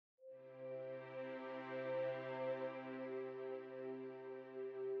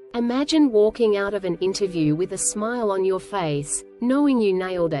Imagine walking out of an interview with a smile on your face, knowing you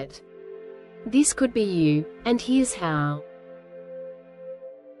nailed it. This could be you, and here's how.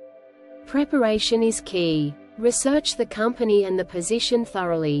 Preparation is key. Research the company and the position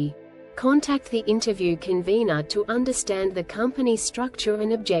thoroughly. Contact the interview convener to understand the company's structure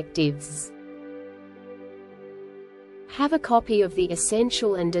and objectives. Have a copy of the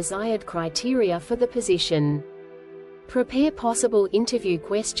essential and desired criteria for the position. Prepare possible interview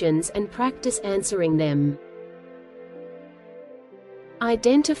questions and practice answering them.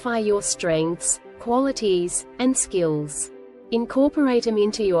 Identify your strengths, qualities, and skills. Incorporate them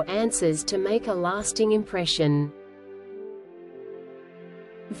into your answers to make a lasting impression.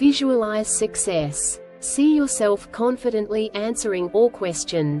 Visualize success. See yourself confidently answering all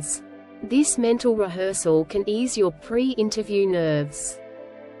questions. This mental rehearsal can ease your pre-interview nerves.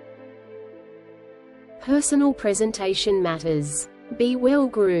 Personal presentation matters. Be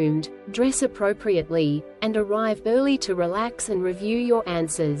well-groomed, dress appropriately, and arrive early to relax and review your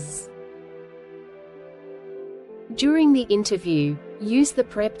answers. During the interview, use the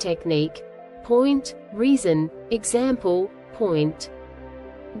prep technique: point, reason, example, point.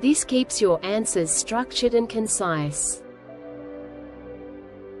 This keeps your answers structured and concise.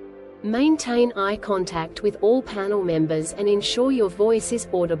 Maintain eye contact with all panel members and ensure your voice is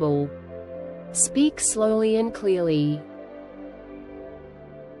audible. Speak slowly and clearly.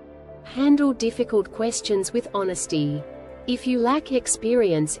 Handle difficult questions with honesty. If you lack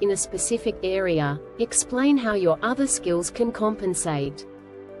experience in a specific area, explain how your other skills can compensate.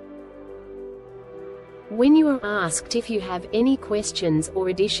 When you are asked if you have any questions or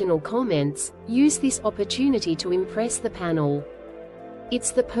additional comments, use this opportunity to impress the panel.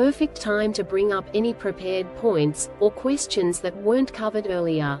 It's the perfect time to bring up any prepared points, or questions that weren't covered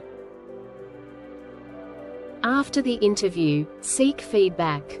earlier. After the interview, seek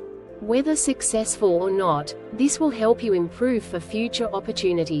feedback. Whether successful or not, this will help you improve for future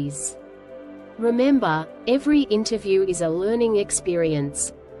opportunities. Remember, every interview is a learning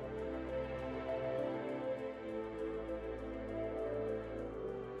experience.